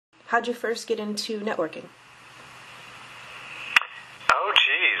how'd you first get into networking? Oh,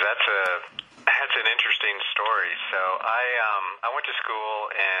 geez, that's an interesting story. So I went to school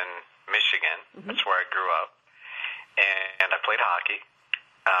in Michigan. That's where I grew up, and I played hockey.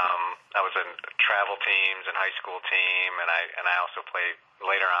 I was in travel teams and high school team, and I also played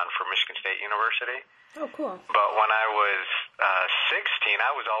later on for Michigan State University. Oh, cool. But when I was 16,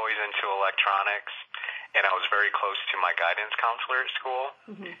 I was always into electronics, and I was very close to my guidance counselor at school.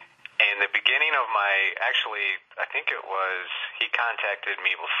 And the beginning of I think it was, he contacted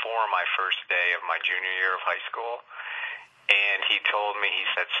me before my first day of my junior year of high school. And he told me, he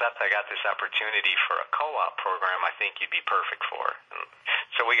said, Seth, I got this opportunity for a co-op program I think you'd be perfect for. And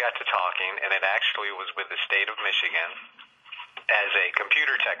so we got to talking, and it actually was with the state of Michigan as a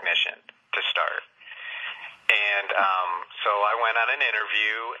computer technician to start. And so I went on an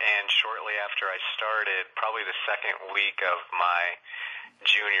interview, and shortly after I started, probably the second week of my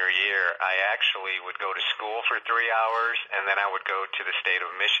junior year, I actually would go to school for 3 hours, and then I would go to the state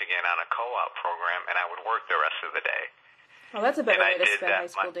of Michigan on a co-op program, and I would work the rest of the day. Well, that's a better way to spend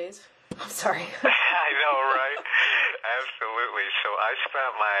high school days. I'm sorry. I know, right? Absolutely. So I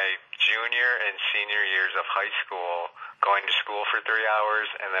spent my junior and senior years of high school going to school for 3 hours,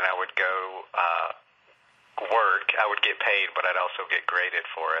 and then I would go work. I would get paid, but I'd also get graded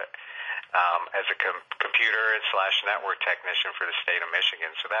for it as a computer / network technician for the state of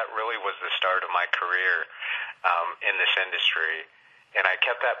Michigan. So that really was the start of my career in this industry. And I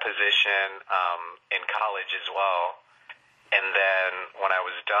kept that position in college as well. And then when I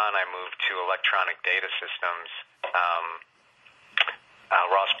was done, I moved to Electronic Data Systems,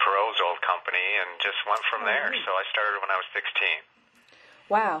 Ross Perot's old company, and just went from there. So I started when I was 16.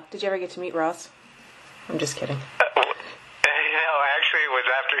 Wow. Did you ever get to meet Ross? I'm just kidding. Actually, it was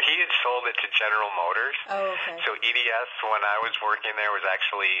after he had sold it to General Motors. Oh, okay. So EDS, when I was working there, was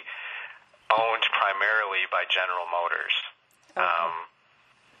actually owned primarily by General Motors. Okay.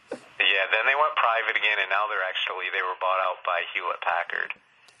 Yeah, then they went private again, and now they were bought out by Hewlett-Packard.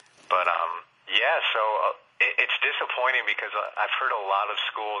 But, so it's disappointing because I've heard a lot of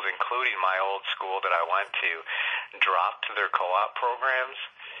schools, including my old school that I went to, dropped their co-op programs.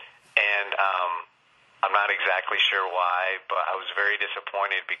 And I'm not exactly sure why, but I was very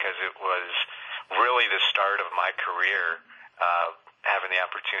disappointed because it was really the start of my career, having the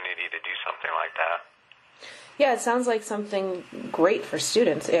opportunity to do something like that. Yeah, it sounds like something great for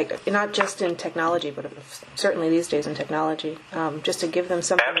students, not just in technology, but certainly these days in technology, just to give them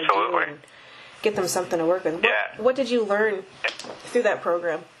something to do and get them something to work with. Yeah. What did you learn through that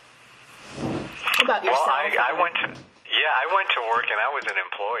program about yourself? Well, I went to work, and I was an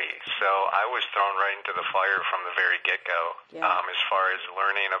employee, so I was thrown right into the fire from the very get-go, as far as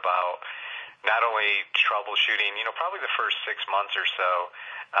learning about not only troubleshooting, probably the first 6 months or so,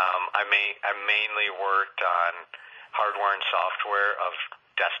 I mainly worked on hardware and software of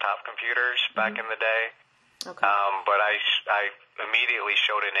desktop computers back in the day. Okay. But I immediately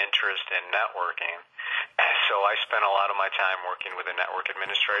showed an interest in networking. So I spent a lot of my time working with the network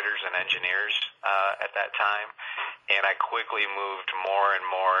administrators and engineers at that time. And I quickly moved more and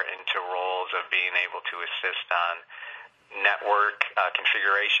more into roles of being able to assist on network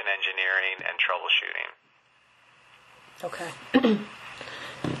configuration engineering and troubleshooting. Okay.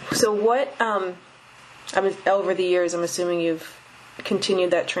 So what, over the years, I'm assuming you've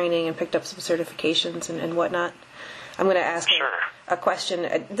continued that training and picked up some certifications and whatnot. I'm going to ask a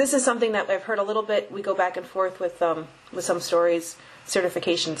question. This is something that I've heard a little bit. We go back and forth with some stories.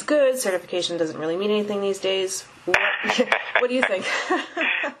 Certification's good. Certification doesn't really mean anything these days. What do you think?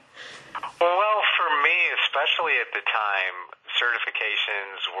 Well, for me, especially at the time,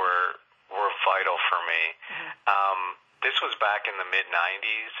 certifications were vital for me. This was back in the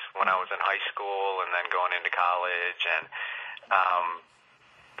mid-'90s when I was in high school and then going into college. And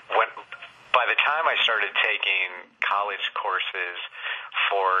by the time I started taking college courses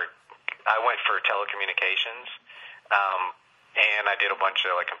I went for telecommunications, and I did a bunch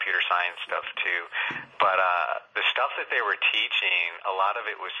of computer science stuff too. But the stuff that they were teaching, a lot of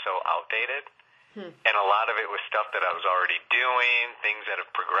it was so outdated. And a lot of it was stuff that I was already doing, things that have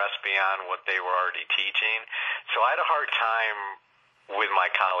progressed beyond what they were already teaching. So I had a hard time with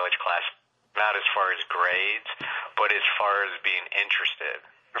my college class, not as far as grades, but as far as being interested.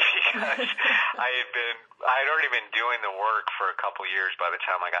 Because I had already been doing the work for a couple years by the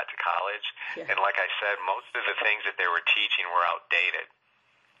time I got to college. Yeah. And like I said, most of the things that they were teaching were outdated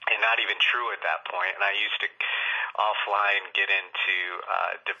and not even true at that point. And I used to offline get into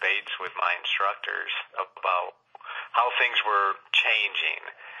debates with my instructors about how things were changing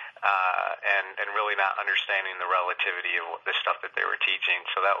and really not understanding the relativity of the stuff that they were teaching.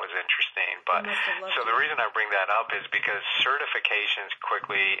 So that was interesting. But so the reason I bring that up is because certifications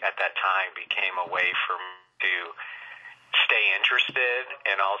quickly at that time became a way for me to stay interested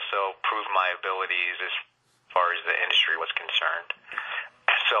and also prove my abilities as far as the industry was concerned.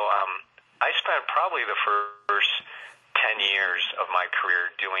 So I spent probably the first 10 years of my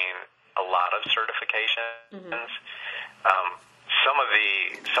career doing a lot of certifications. Some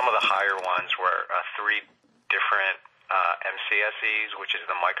of the higher ones were 3 different MCSEs, which is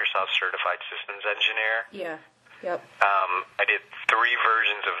the Microsoft Certified Systems Engineer. Yeah. Yep. I did 3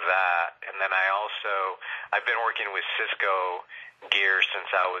 versions of that, and then I've been working with Cisco gear since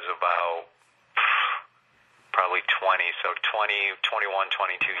I was about probably 20, so 21,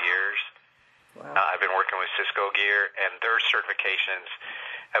 22 years. Wow. I've been working with Cisco gear, and their certifications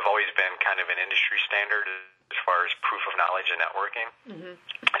have always been kind of an industry standard as far as proof of knowledge and networking.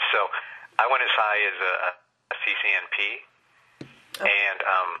 So I went as high as a CCNP, and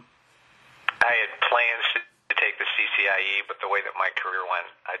I had plans to take the CCIE, but the way that my career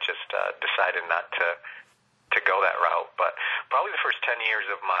went, I just decided not to go that route. But probably the first 10 years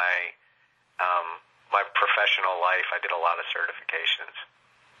of my professional life, I did a lot of certifications.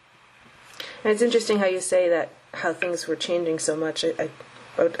 And it's interesting how you say that, how things were changing so much.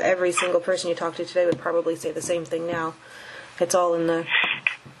 Every single person you talk to today would probably say the same thing now. It's all in the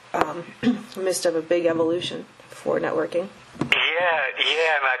midst of a big evolution for networking. Yeah,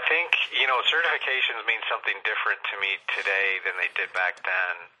 and I think, certifications mean something different to me today than they did back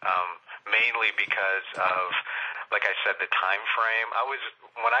then, mainly because of, like I said, the time frame.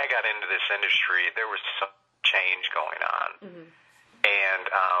 When I got into this industry, there was some change going on. And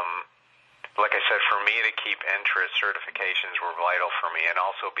like I said, for me to keep interest, certifications were vital for me, and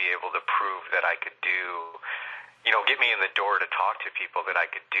also be able to prove that I could do, get me in the door to talk to people, that I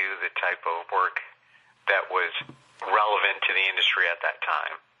could do the type of work that was relevant to the industry at that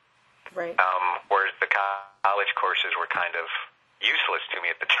time. Right. Whereas the college courses were kind of useless to me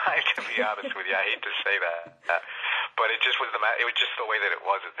at the time, to be honest with you. I hate to say that, but it was just the way that it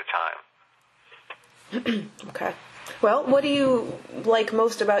was at the time. Okay. Well, what do you like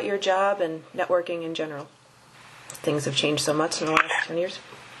most about your job and networking in general? Things have changed so much in the last 10 years.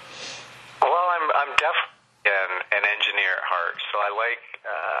 Well, I'm definitely an engineer at heart, so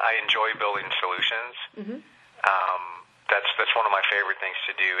I enjoy building solutions. That's one of my favorite things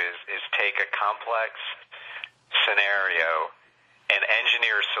to do is take a complex scenario and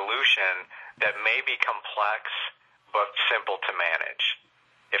engineer a solution that may be complex but simple to manage,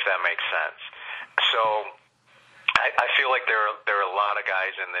 if that makes sense. So I feel like there are a lot of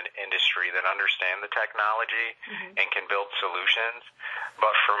guys in the industry that understand the technology and can build solutions,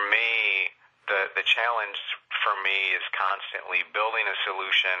 but for me, the challenge for me is constantly building a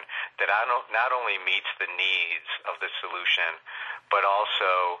solution that not only meets the needs of the solution, but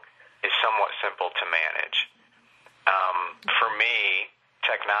also is somewhat simple to manage. For me,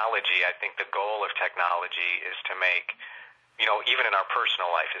 technology, I think the goal of technology is to make, even in our personal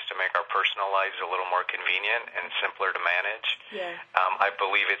life, is to make our personal lives a little more convenient and simpler to manage. Yeah. I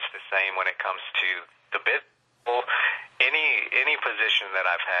believe it's the same when it comes to the business. Well, any position that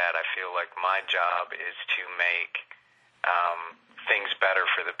I've had, I feel like my job is to make things better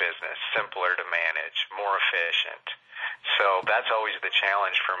for the business, simpler to manage, more efficient. So that's always the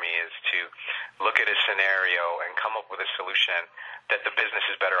challenge for me, is to look at a scenario and come up with a solution that the business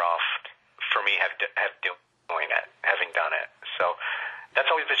is better off for me having done it. So that's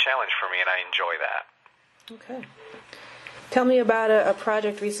always the challenge for me, and I enjoy that. Okay. Tell me about a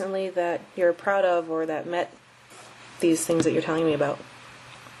project recently that you're proud of or that met these things that you're telling me about.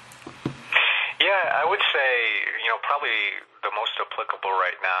 Yeah, I would say, probably the most applicable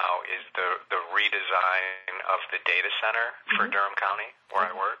right now is the redesign of the data center for Durham County, where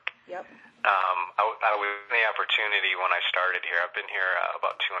I work. Yep. I was given the opportunity when I started here. I've been here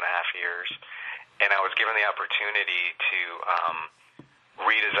about 2.5 years, and I was given the opportunity to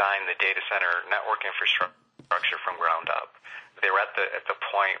redesign the data center network infrastructure from ground up. They were at the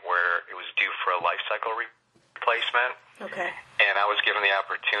point where it was due for a life cycle replacement. Okay. And I was given the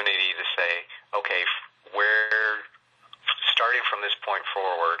opportunity to say, okay, starting from this point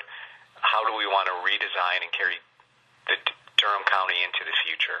forward, how do we want to redesign and carry the Durham County into the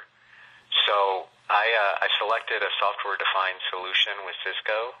future? So I selected a software-defined solution with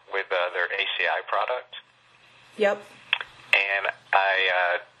Cisco with their ACI product. Yep. And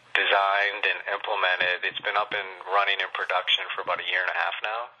I designed and implemented. It's been up and running in production for about 1.5 years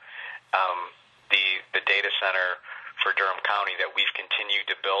now. The data center for Durham County that we've continued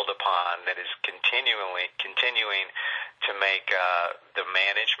to build upon, that is continuing to make the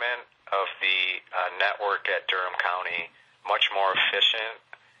management of the network at Durham County much more efficient,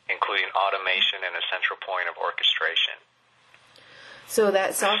 including automation and a central point of orchestration. So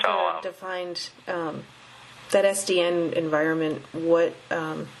that software-defined, that SDN environment, what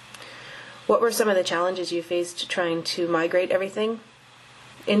were some of the challenges you faced trying to migrate everything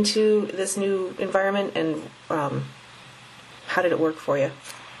into this new environment, and how did it work for you?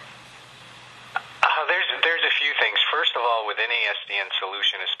 There's a few things. First of all, with any SDN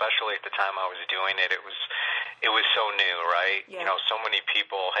solution, especially at the time I was doing it, it was so new, right? Yeah. So many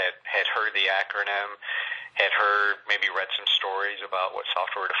people had heard the acronym, had maybe read some stories about what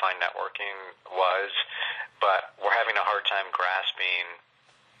software-defined networking was, but we're having a hard time grasping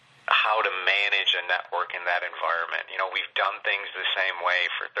how to manage a network in that environment. We've done things the same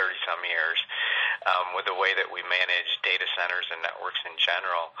way for 30-some years with the way that we manage data centers and networks in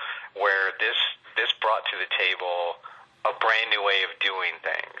general, where this brought to the table a brand new way of doing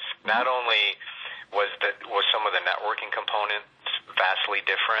things. Not only was some of the networking components vastly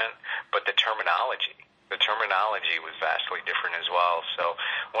different, but the terminology was vastly different as well. So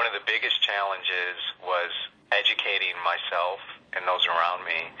one of the biggest challenges was educating myself and those around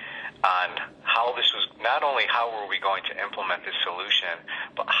me on how this was, not only how were we going to implement this solution,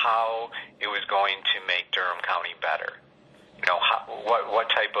 but how it was going to make Durham County better. What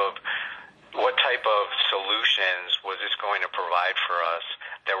type of solutions was this going to provide for us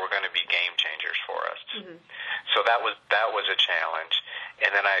that were going to be game changers for us? Mm-hmm. So that was a challenge.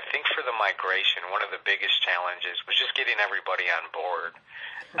 And then I think for the migration, one of the biggest challenges was just getting everybody on board.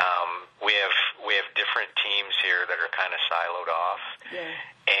 We have different teams here that are kind of siloed off, yeah.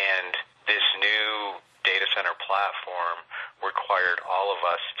 And this new data center platform required all of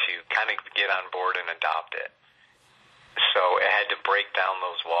us to kind of get on board and adopt it. So it had to break down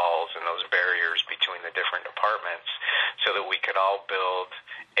those walls and those barriers between the different departments so that we could all build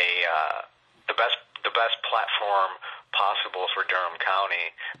the best platform possible for Durham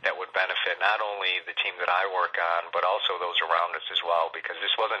County that would benefit not only the team that I work on, but also those around us as well, because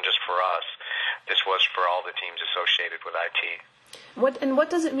this wasn't just for us, this was for all the teams associated with IT.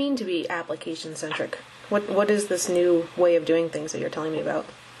 What does it mean to be application-centric? What is this new way of doing things that you're telling me about?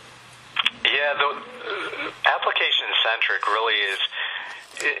 Yeah, the application-centric really is,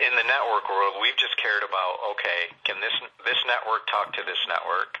 in the network world, we've just cared about, okay, can this network talk to this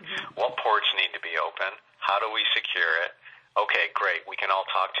network? Mm-hmm. What ports need to be open? How do we secure it? Okay, great, we can all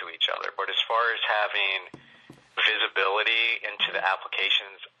talk to each other. But as far as having visibility into the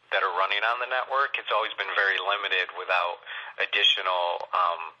applications that are running on the network, it's always been very limited without additional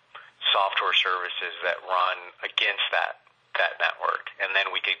software services that run against that network, and then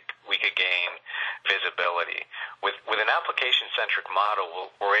we could gain visibility. With an application-centric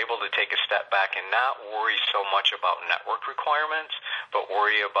model, we're able to take a step back and not worry so much about network requirements, but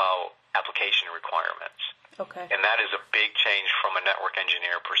worry about application requirements. Okay. And that is a big change from a network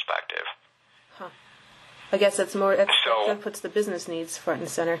engineer perspective. Huh. I guess that puts the business needs front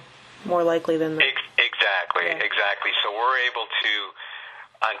and center more likely than the... Exactly. So we're able to,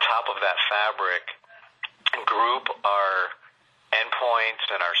 on top of that fabric, group our endpoints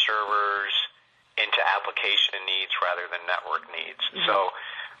and our servers into application needs rather than network needs. Mm-hmm. So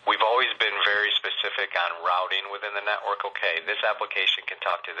we've always been very specific on routing within the network. Okay, this application can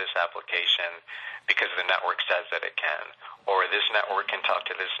talk to this application because the network says that it can. Or this network can talk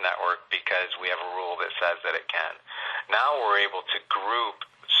to this network because we have a rule that says that it can. Now we're able to group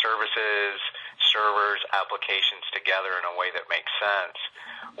services, servers, applications together in a way that makes sense,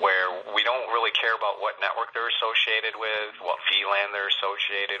 where we don't really care about what network they're associated with, what VLAN they're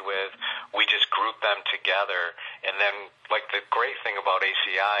associated with. We just group them together, and then, like, the great thing about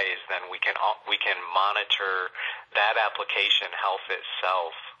ACI is then we can monitor that application health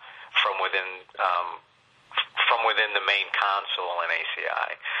itself from within the main console in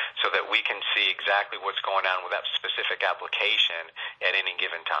ACI, so that we can see exactly what's going on with that specific application at any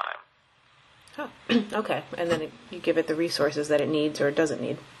given time. Oh, okay. And then you give it the resources that it needs or it doesn't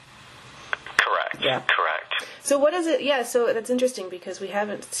need. Correct. Yeah. Correct. So what is it? Yeah, so that's interesting because we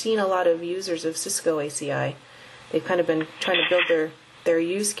haven't seen a lot of users of Cisco ACI. They've kind of been trying to build their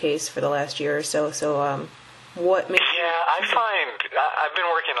use case for the last year or so. So what makes... Yeah, I've been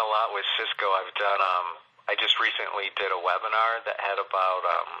working a lot with Cisco. I've done... I just recently did a webinar that had about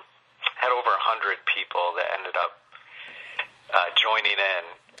had over 100 people that ended up joining in,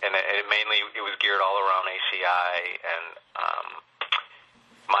 and it was geared all around ACI and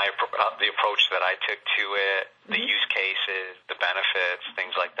the approach that I took to it, the mm-hmm. use cases, the benefits,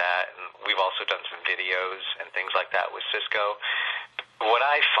 things like that. And we've also done some videos and things like that with Cisco. What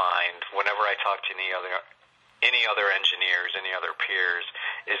I find whenever I talk to any other any other engineers, any other peers,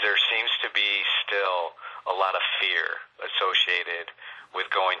 is there seems to be still a lot of fear associated with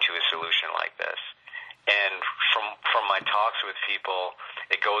going to a solution like this. And from my talks with people,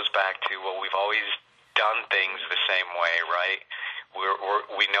 it goes back to, well, we've always done things the same way, right?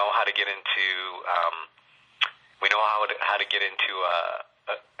 We know how to get into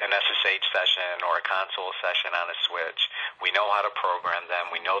an SSH session or a console session on a switch. We know how to program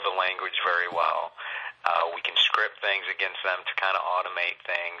them. We know the language very well. We can script things against them to kind of automate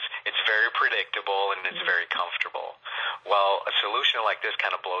things. It's very predictable and it's very comfortable. Well, a solution like this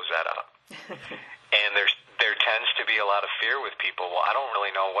kind of blows that up. And there tends to be a lot of fear with people. Well, I don't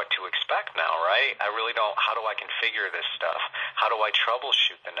really know what to expect now, right? I really don't. How do I configure this stuff? How do I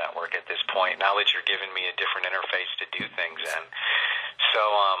troubleshoot the network at this point now that you're giving me a different interface to do things in? So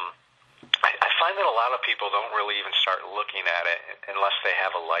I find that a lot of people don't really even start looking at it unless they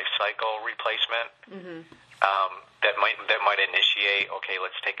have a life cycle replacement that might initiate, okay,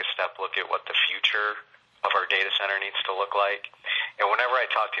 let's take a step, look at what the future of our data center needs to look like. And whenever I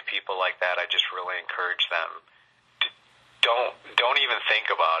talk to people like that, I just really encourage them to don't even think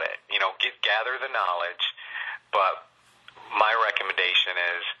about it. Gather the knowledge, but my recommendation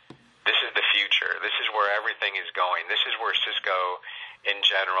is this is the future. This is where everything is going. This is where Cisco in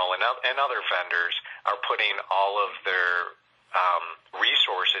general and other vendors are putting all of their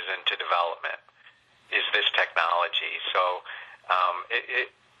resources into development, is this technology. So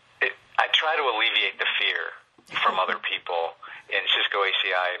I try to alleviate the fear from other people in Cisco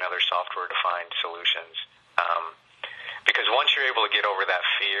ACI and other software-defined solutions. Because once you're able to get over that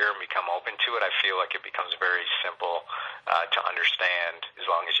fear and become open to it, I feel like it becomes very simple to understand as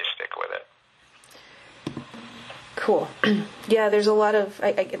long as you stick with it. Cool. Yeah, there's a lot of,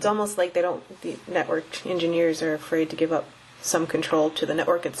 it's almost like the network engineers are afraid to give up some control to the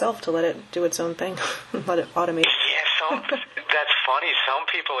network itself to let it do its own thing, let it automate. Yeah, that's funny. Some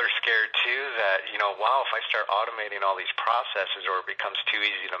people are scared too that, wow, if I start automating all these processes or it becomes too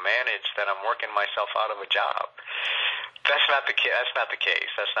easy to manage, then I'm working myself out of a job. That's not the case.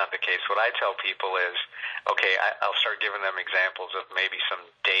 That's not the case. What I tell people is, okay, I'll start giving them examples of maybe some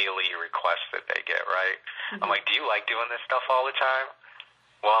daily requests that they get, right? I'm like, do you like doing this stuff all the time?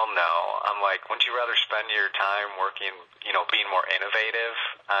 Well, no. I'm like, wouldn't you rather spend your time working, being more innovative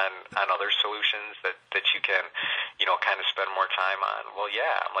on other solutions that you can, kind of spend more time on? Well,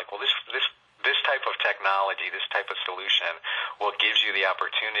 yeah. I'm like, well, this type of technology, this type of solution, gives you the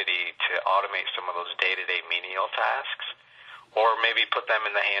opportunity to automate some of those day-to-day menial tasks, or maybe put them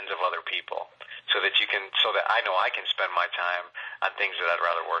in the hands of other people, so that I know I can spend my time on things that I'd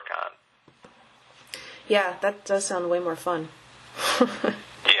rather work on. Yeah, that does sound way more fun.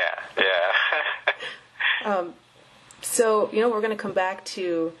 Yeah. So, we're going to come back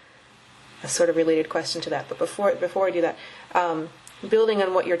to a sort of related question to that. But before I do that, building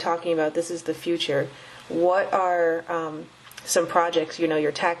on what you're talking about, this is the future. What are some projects,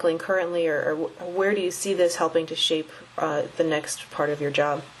 you're tackling currently, or where do you see this helping to shape the next part of your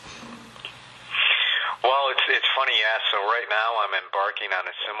job? Well, it's funny you ask. So right now I'm embarking on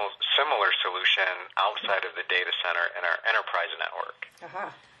a similar solution outside of the data center in our enterprise network. Uh-huh.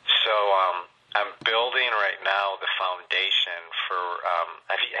 So I'm building right now the foundation for.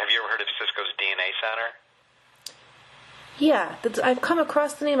 Have you ever heard of Cisco's DNA Center? Yeah, I've come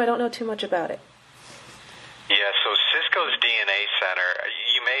across the name. I don't know too much about it. Yeah, so Cisco's DNA Center,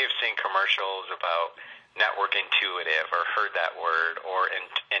 you may have seen commercials about network intuitive or heard that word, or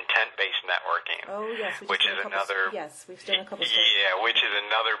intent-based networking. Oh, yes. Which is another. Yes, we've done a couple. Yeah, which is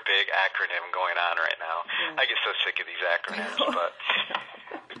another big acronym going on right now. Yeah. I get so sick of these acronyms, but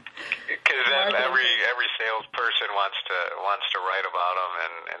because every salesperson wants to write about them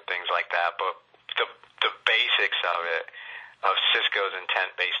and things like that. But the basics of it, of Cisco's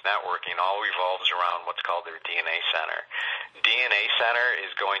intent-based networking, all revolves around what's called their DNA Center. DNA Center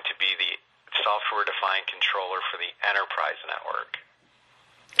is going to be the software-defined controller for the enterprise network.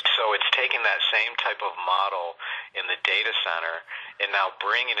 So it's taking that same type of model in the data center and now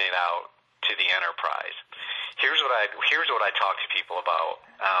bringing it out to the enterprise. Here's what I talk to people about.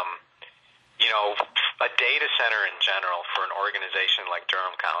 A data center in general for an organization like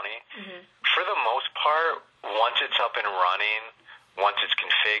Durham County, for the most part, once it's up and running, once it's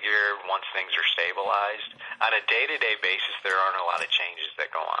configured, once things are stabilized, on a day-to-day basis, there aren't a lot of changes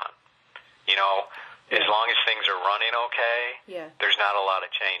that go on. As long as things are running okay, there's not a lot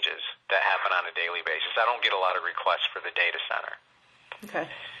of changes that happen on a daily basis. I don't get a lot of requests for the data center.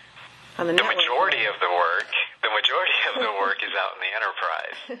 Okay. The majority of the work is out in the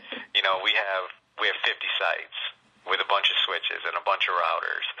enterprise. We have 50 sites with a bunch of switches and a bunch of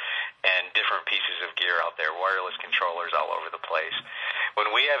routers, and different pieces of gear out there, wireless controllers all over the place.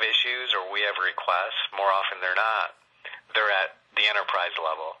 When we have issues or we have requests, more often than not, they're at the enterprise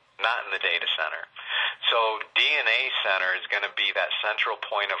level, not in the data center. So DNA Center is going to be that central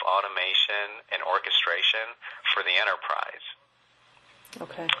point of automation and orchestration for the enterprise.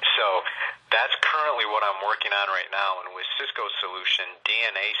 Okay. So that's currently what I'm working on right now. And with Cisco's solution,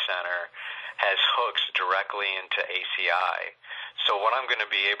 DNA Center has hooks directly into ACI. So what I'm going to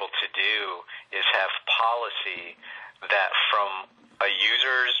be able to do is have policy that from a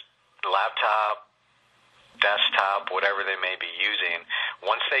user's laptop, desktop, whatever they may be using,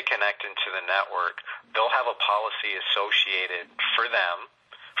 once they connect into the network, they'll have a policy associated for them,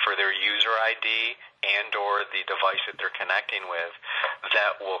 for their user ID and or the device that they're connecting with,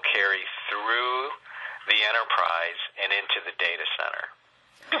 that will carry through the enterprise and into the data center.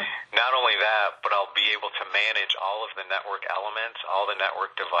 Not only that, but I'll be able to manage all of the network elements, all the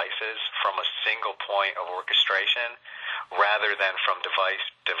network devices from a single point of orchestration rather than from device,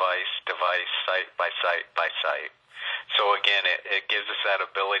 site by site by site. So again, it gives us that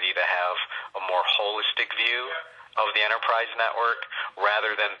ability to have a more holistic view of the enterprise network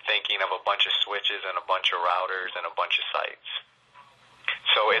rather than thinking of a bunch of switches and a bunch of routers and a bunch of sites.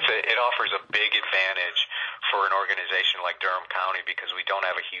 So it offers a big advantage for an organization like Durham County because we don't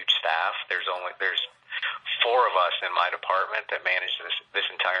have a huge staff. There's 4 of us in my department that manage this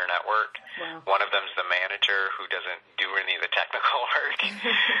entire network. Wow. One of them's the manager who doesn't do any of the technical work.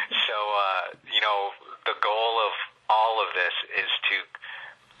 So the goal of all of this is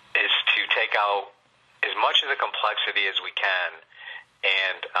to take out as much of the complexity as we can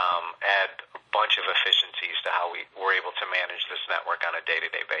and add a bunch of efficiencies to how we're able to manage this network on a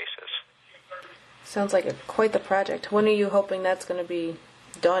day-to-day basis. Sounds like quite the project. When are you hoping that's going to be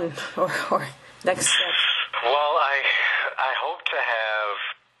done or next steps? Well, I hope to have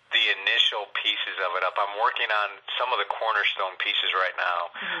the initial pieces of it up. I'm working on some of the cornerstone pieces right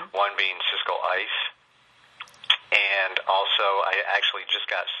now, one being Cisco ICE, and also I actually just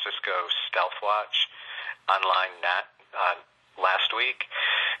got Cisco StealthWatch online last week.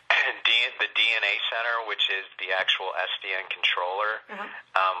 The DNA Center, which is the actual SDN controller,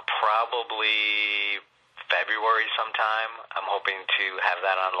 probably February sometime. I'm hoping to have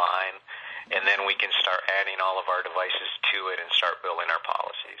that online, and then we can start adding all of our devices to it and start building our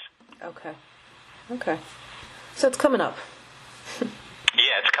policies. Okay. So it's coming up.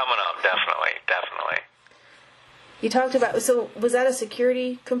 Yeah, it's coming up, definitely. You talked about, so was that a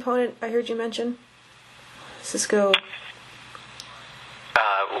security component I heard you mention? Cisco...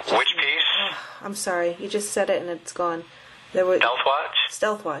 which piece? Oh, I'm sorry. You just said it and it's gone. StealthWatch?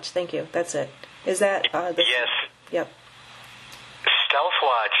 StealthWatch, thank you. That's it. Is that... Yes. Yep.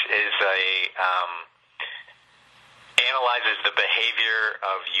 StealthWatch is analyzes the behavior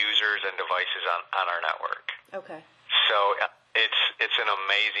of users and devices on our network. Okay. So it's an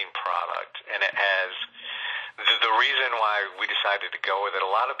amazing product, and it has... The reason why we decided to go with it,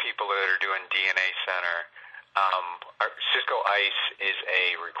 a lot of people that are doing DNA Center... Cisco ICE is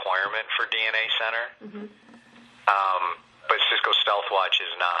a requirement for DNA Center, but Cisco StealthWatch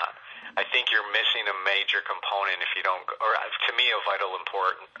is not. I think you're missing a major component if you don't, or to me a vital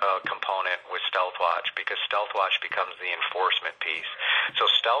important component with StealthWatch, because StealthWatch becomes the enforcement piece. So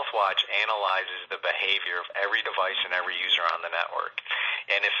StealthWatch analyzes the behavior of every device and every user on the network,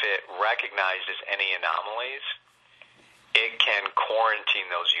 and if it recognizes any anomalies, it can quarantine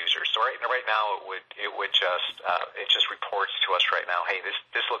those users. So right now it just reports to us right now, hey,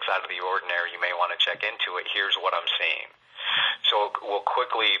 this looks out of the ordinary. You may want to check into it. Here's what I'm seeing. So we'll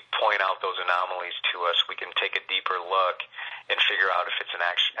quickly point out those anomalies to us. We can take a deeper look and figure out if it's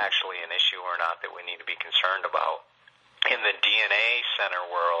actually an issue or not that we need to be concerned about. In the DNA Center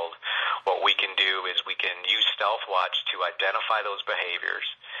world, what we can do is we can use StealthWatch to identify those behaviors,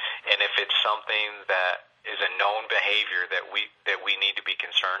 and if it's something that is a known behavior that we need to be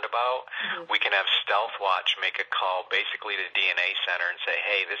concerned about, we can have StealthWatch make a call basically to DNA Center and say,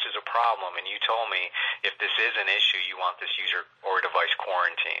 hey, this is a problem, and you told me if this is an issue, you want this user or device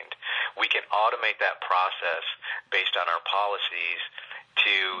quarantined. We can automate that process based on our policies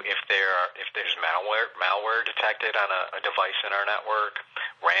to if there's malware detected on a device in our network,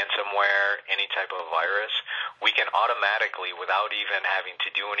 ransomware, any type of virus, we can automatically, without even having to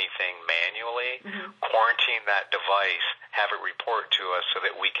do anything manually, quarantine that device, have it report to us so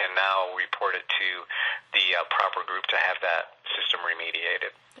that we can now report it to the proper group to have that system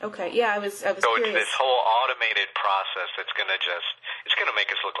remediated. Okay, yeah, I was so curious. It's this whole automated process that's going to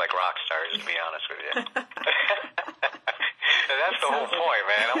make us look like rock stars, to be honest with you. And that's the whole point,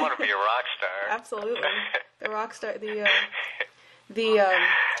 man. I want to be a rock star. Absolutely. The rock star,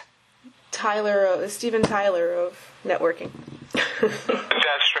 Steven Tyler of networking. That's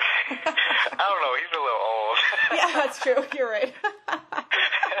right. I don't know. He's a little old. Yeah, that's true. You're right.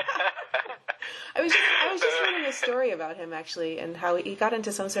 I was just reading a story about him actually, and how he got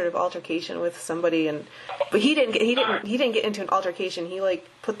into some sort of altercation with somebody, but he didn't get into an altercation. He like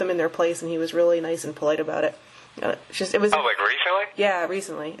put them in their place, and he was really nice and polite about it. Like recently? Yeah,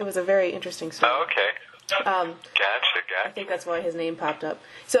 recently. It was a very interesting story. Oh, okay. Gotcha. I think that's why his name popped up.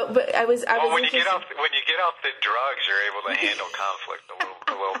 So, but I was when you get off the drugs, you're able to handle conflict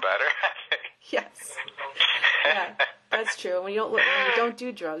a little better. I think. Yes. Yeah, that's true. When you don't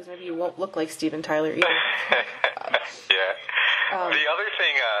do drugs, maybe you won't look like Steven Tyler either. Yeah. The other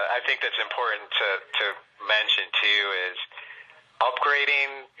thing I think that's important to mention too is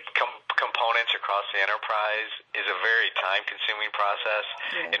upgrading components across the enterprise is a very time-consuming process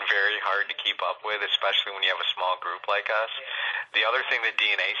and very hard to keep up with, especially when you have a small group like us. The other thing the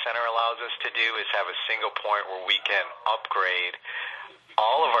DNA Center allows us to do is have a single point where we can upgrade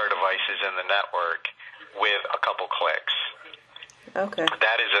all of our devices in the network with a couple clicks. Okay.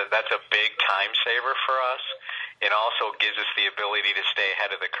 That's a big time saver for us. It also gives us the ability to stay ahead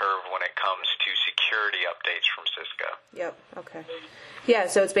of the curve when it comes to security updates from Cisco. Yep. Okay. Yeah,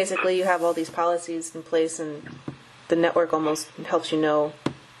 so it's basically you have all these policies in place, and the network almost helps you know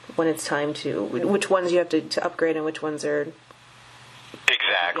when it's time to, which ones you have to upgrade and which ones are...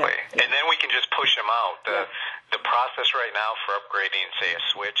 Exactly. Yeah. And then we can just push them out. The process right now for upgrading, say, a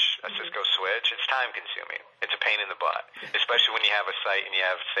Cisco switch, it's time-consuming. It's a pain in the butt, especially when you have a site and you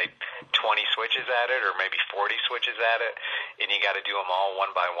have, say, 20 switches at it or maybe 40 switches at it, and you got to do them all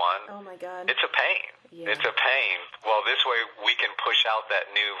one by one. Oh, my God. It's a pain. Yeah. It's a pain. Well, this way we can push out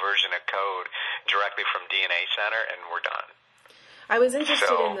that new version of code directly from DNA Center, and we're done. I was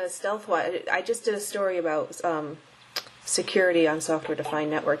interested in the Stealth Watch. I just did a story about security on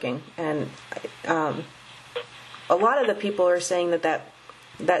software-defined networking, and a lot of the people are saying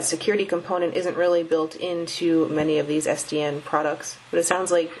that security component isn't really built into many of these SDN products. But it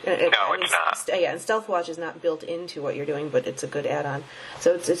sounds like it's not. Yeah, and Stealth Watch is not built into what you're doing, but it's a good add-on.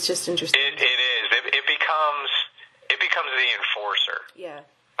 So it's just interesting. It is. It becomes the enforcer. Yeah.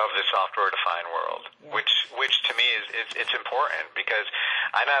 Of the software-defined world, which to me it's important, because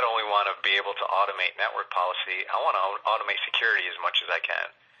I not only want to be able to automate network policy, I want to automate security as much as I can,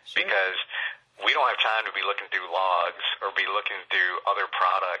 because we don't have time to be looking through logs or be looking through other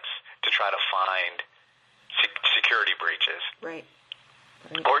products to try to find security breaches. Right.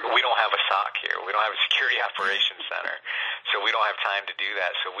 Or we don't have a SOC here. We don't have a security operations center. So we don't have time to do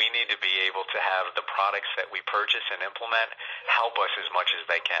that. So we need to be able to have the products that we purchase and implement help us as much as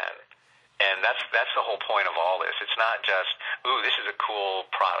they can. And that's the whole point of all this. It's not just, ooh, this is a cool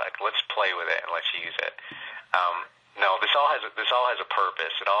product. Let's play with it and let's use it. No, this all has a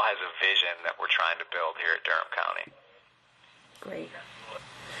purpose. It all has a vision that we're trying to build here at Durham County. Great.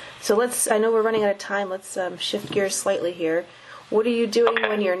 So I know we're running out of time. Let's shift gears slightly here. What are you doing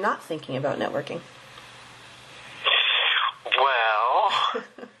when you're not thinking about networking? Well,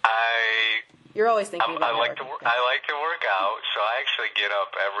 You're always thinking about networking. I like to work out, so I actually get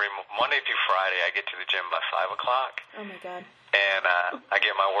up every Monday through Friday. I get to the gym by 5 o'clock. Oh my God! And I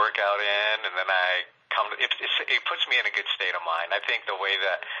get my workout in, and then I come. It puts me in a good state of mind. I think the way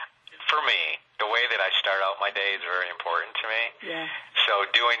that I start out my day is very important to me. Yeah. So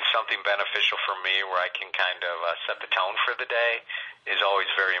doing something beneficial for me where I can kind of set the tone for the day is always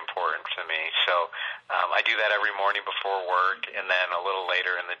very important to me. So I do that every morning before work, and then a little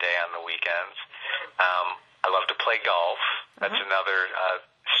later in the day on the weekends. I love to play golf. That's another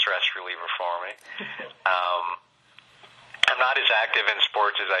stress reliever for me. I'm not as active in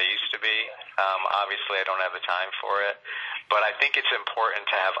sports as I used to be. Obviously, I don't have the time for it. But I think it's important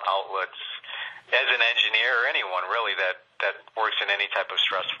to have outlets as an engineer or anyone really that works in any type of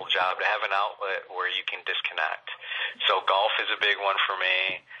stressful job, to have an outlet where you can disconnect. So golf is a big one for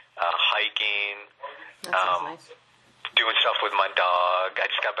me. Hiking. That sounds nice. Doing stuff with my dog. I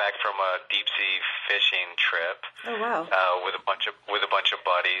just got back from a deep sea fishing trip. Oh wow! With a bunch of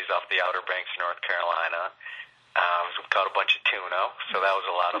buddies off the Outer Banks, North Carolina. We caught a bunch of tuna, so that was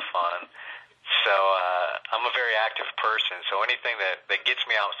a lot of fun. So I'm a very active person. So anything that gets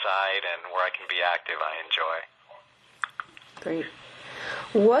me outside and where I can be active, I enjoy. Great.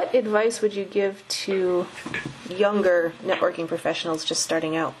 What advice would you give to younger networking professionals just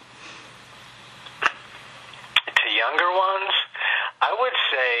starting out? To younger ones, I would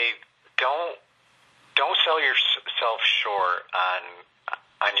say don't sell yourself short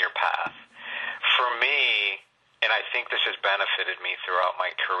on your path. For me, and I think this has benefited me throughout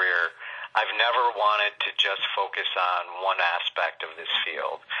my career, I've never wanted to just focus on one aspect of this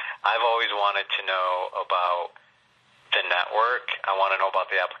field. I've always wanted to know about the network. I want to know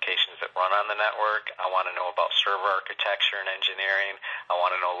about the applications that run on the network. I want to know about server architecture and engineering. I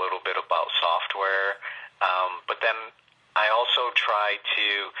want to know a little bit about software. But then I also try to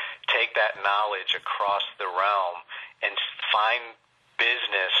take that knowledge across the realm and find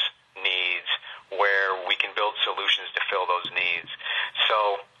business needs where we can build solutions to fill those needs.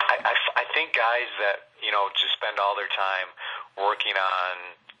 So I think guys that, just spend all their time working on,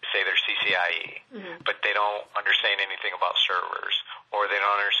 say, their CCIE, but they don't understand anything about servers, or they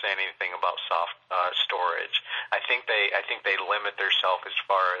don't understand anything about soft storage. I think they limit themselves as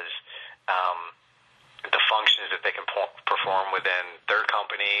far as the functions that they can perform within their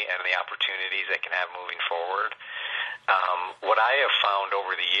company and the opportunities they can have moving forward. What I have found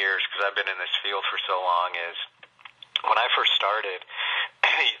over the years, because I've been in this field for so long, is when I first started,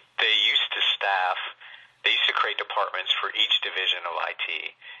 they used to create departments for each division of IT,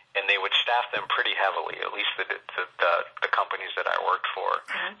 and they would staff them pretty heavily, at least the companies that I worked for.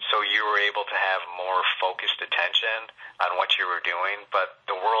 So you were able to have more focused attention on what you were doing, but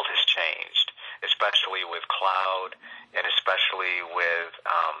the world has changed, especially with cloud and especially with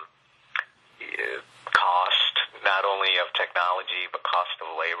cost, not only of technology, but cost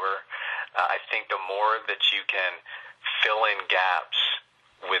of labor. I think the more that you can fill in gaps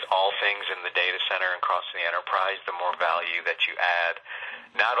with all things in the data center and across the enterprise, the more value that you add,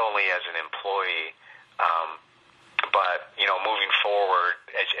 not only as an employee, but moving forward,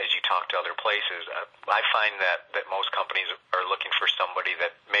 as you talk to other places, I find that most companies are looking for somebody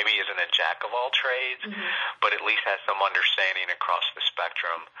that maybe isn't a jack of all trades, but at least has some understanding across the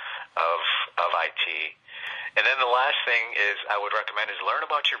spectrum of IT. And then the last thing is I would recommend is learn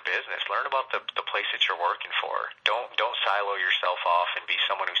about your business, learn about the place that you're working for. Don't silo yourself off and be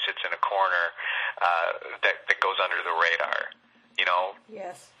someone who sits in a corner that goes under the radar.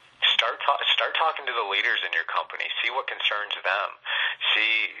 Yes. Start talking to the leaders in your company. See what concerns them.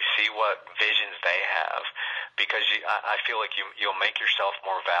 See what visions they have, because I feel like you'll make yourself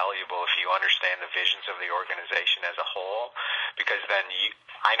more valuable if you understand the visions of the organization as a whole. Because then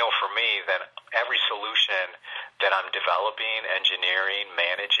I know for me that every solution that I'm developing, engineering,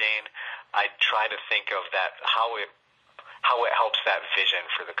 managing, I try to think of that how it helps that vision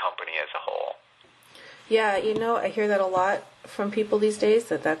for the company as a whole. Yeah, I hear that a lot from people these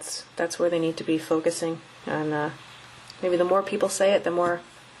days, that's where they need to be focusing. And maybe the more people say it, the more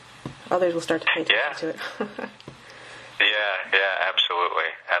others will start to pay attention to it. Yeah,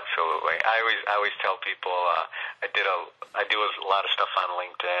 absolutely. I always tell people I do a lot of stuff on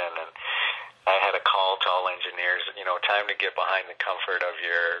LinkedIn, and I had a call to all engineers. Time to get behind the comfort of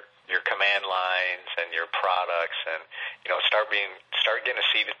your command lines and your products, and start getting a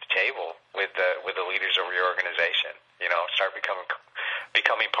seat at the table with the leaders of your organization. Start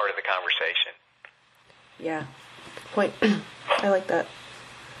becoming part of the conversation. Yeah, good point. I like that.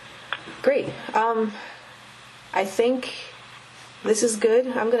 Great. I think this is good.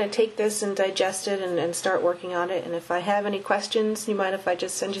 I'm going to take this and digest it and start working on it. And if I have any questions, you mind if I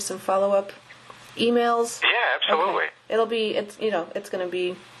just send you some follow-up emails? Yeah, absolutely. Okay. It's going to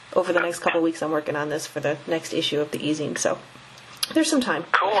be over the next couple of weeks. I'm working on this for the next issue of the e-zine, so there's some time.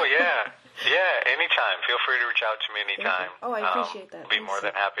 Cool, yeah. Yeah, anytime. Feel free to reach out to me anytime. Oh, I appreciate that. I'll be more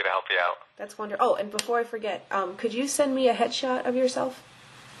than happy to help you out. That's wonderful. Oh, and before I forget, could you send me a headshot of yourself?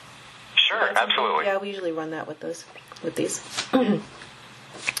 Sure, absolutely. Yeah, we usually run that with these. Gotcha.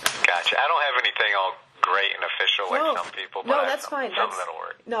 I don't have anything all great and official like some people, but that's fine. Something that'll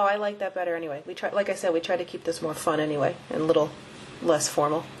work. No, I like that better anyway. We try to keep this more fun anyway and a little less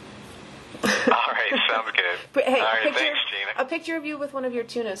formal. All right, sounds good. But, hey, all right, thanks, Gina. A picture of you with one of your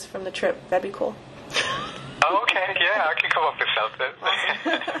tunas from the trip. That'd be cool. Oh, okay, yeah, I can come up with something.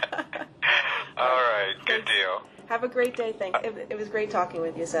 Awesome. All right, good deal. Have a great day. Thanks. It was great talking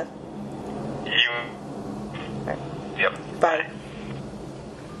with you, Seth. Yep. Bye.